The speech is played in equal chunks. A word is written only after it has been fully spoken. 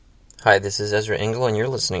Hi, this is Ezra Engel, and you're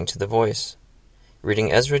listening to The Voice.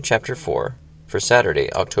 Reading Ezra chapter 4 for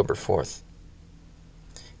Saturday, October 4th.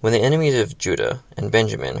 When the enemies of Judah and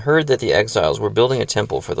Benjamin heard that the exiles were building a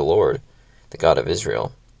temple for the Lord, the God of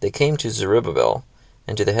Israel, they came to Zerubbabel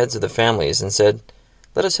and to the heads of the families and said,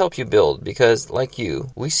 "Let us help you build, because, like you,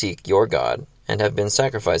 we seek your God, and have been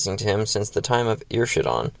sacrificing to him since the time of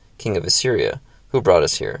Esarhaddon, king of Assyria, who brought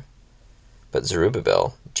us here." But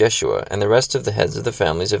Zerubbabel, Jeshua, and the rest of the heads of the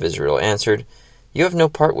families of Israel answered, "You have no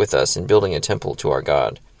part with us in building a temple to our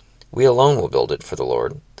God. We alone will build it for the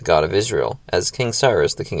Lord, the God of Israel, as King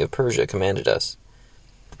Cyrus the king of Persia commanded us."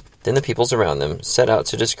 Then the peoples around them set out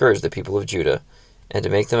to discourage the people of Judah, and to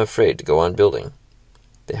make them afraid to go on building.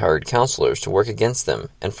 They hired counselors to work against them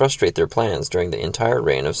and frustrate their plans during the entire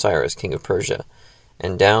reign of Cyrus king of Persia,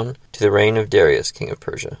 and down to the reign of Darius king of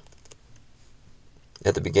Persia.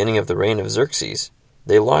 At the beginning of the reign of Xerxes,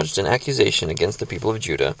 they lodged an accusation against the people of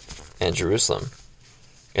Judah and Jerusalem.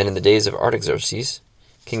 And in the days of Artaxerxes,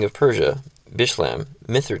 king of Persia, Bishlam,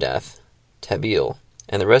 Mithridath, Tabeel,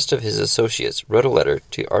 and the rest of his associates wrote a letter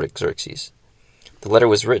to Artaxerxes. The letter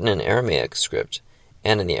was written in Aramaic script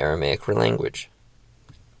and in the Aramaic language.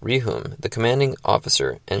 Rehum, the commanding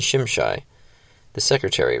officer, and Shimshai, the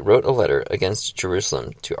secretary, wrote a letter against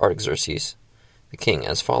Jerusalem to Artaxerxes, the king,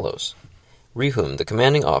 as follows. Rehum, the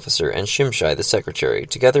commanding officer, and Shimshai, the secretary,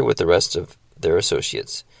 together with the rest of their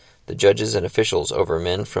associates, the judges and officials over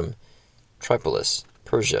men from Tripolis,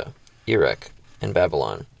 Persia, Erech, and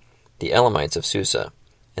Babylon, the Elamites of Susa,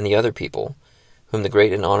 and the other people, whom the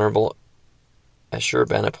great and honorable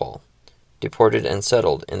Ashurbanipal deported and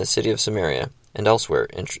settled in the city of Samaria and elsewhere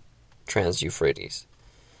in Trans-Euphrates.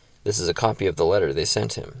 This is a copy of the letter they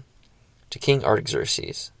sent him. To King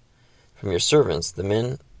Artaxerxes, from your servants, the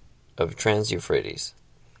men of Trans-Euphrates.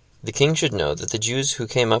 The king should know that the Jews who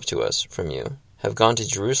came up to us from you have gone to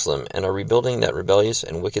Jerusalem and are rebuilding that rebellious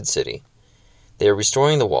and wicked city. They are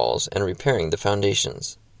restoring the walls and repairing the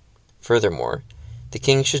foundations. Furthermore, the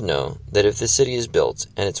king should know that if the city is built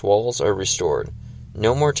and its walls are restored,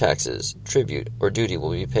 no more taxes, tribute, or duty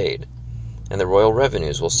will be paid, and the royal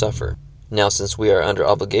revenues will suffer. Now, since we are under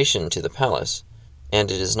obligation to the palace, and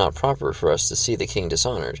it is not proper for us to see the king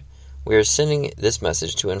dishonored, we are sending this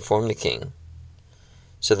message to inform the king,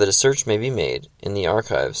 so that a search may be made in the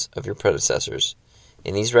archives of your predecessors.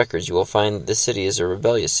 In these records you will find that this city is a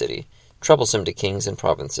rebellious city, troublesome to kings and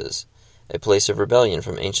provinces, a place of rebellion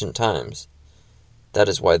from ancient times. That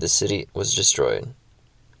is why this city was destroyed.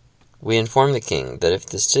 We inform the king that if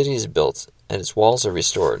the city is built and its walls are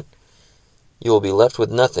restored, you will be left with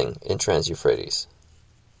nothing in Trans-Euphrates.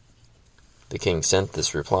 The king sent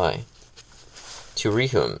this reply. To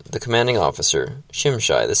Rehum, the commanding officer,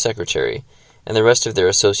 Shimshai, the secretary, and the rest of their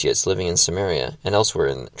associates living in Samaria and elsewhere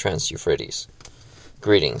in Trans-Euphrates.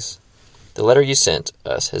 Greetings. The letter you sent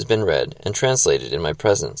us has been read and translated in my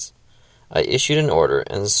presence. I issued an order,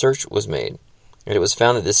 and the search was made, and it was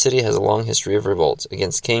found that this city has a long history of revolts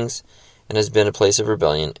against kings and has been a place of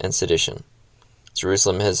rebellion and sedition.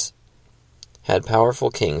 Jerusalem has had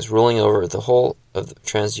powerful kings ruling over the whole of the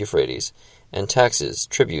Trans-Euphrates, and taxes,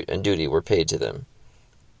 tribute, and duty were paid to them.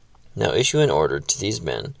 Now issue an order to these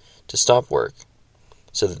men to stop work,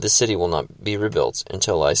 so that the city will not be rebuilt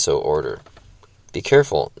until I so order. Be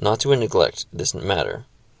careful not to neglect this matter.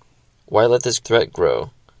 Why let this threat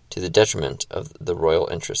grow to the detriment of the royal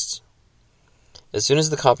interests? As soon as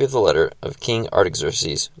the copy of the letter of King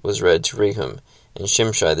Artaxerxes was read to Rehum and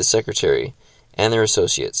Shimshai the secretary and their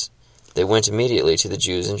associates, they went immediately to the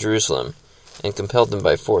Jews in Jerusalem and compelled them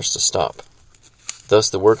by force to stop. Thus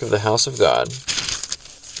the work of the house of God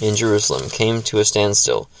in Jerusalem came to a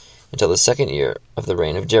standstill until the second year of the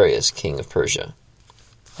reign of Darius, king of Persia.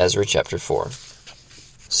 Ezra chapter 4.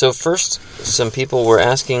 So first, some people were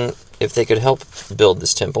asking if they could help build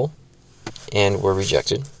this temple, and were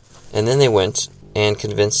rejected. And then they went and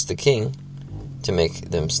convinced the king to make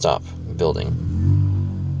them stop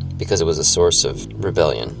building, because it was a source of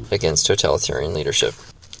rebellion against totalitarian leadership.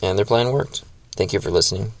 And their plan worked. Thank you for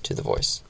listening to The Voice.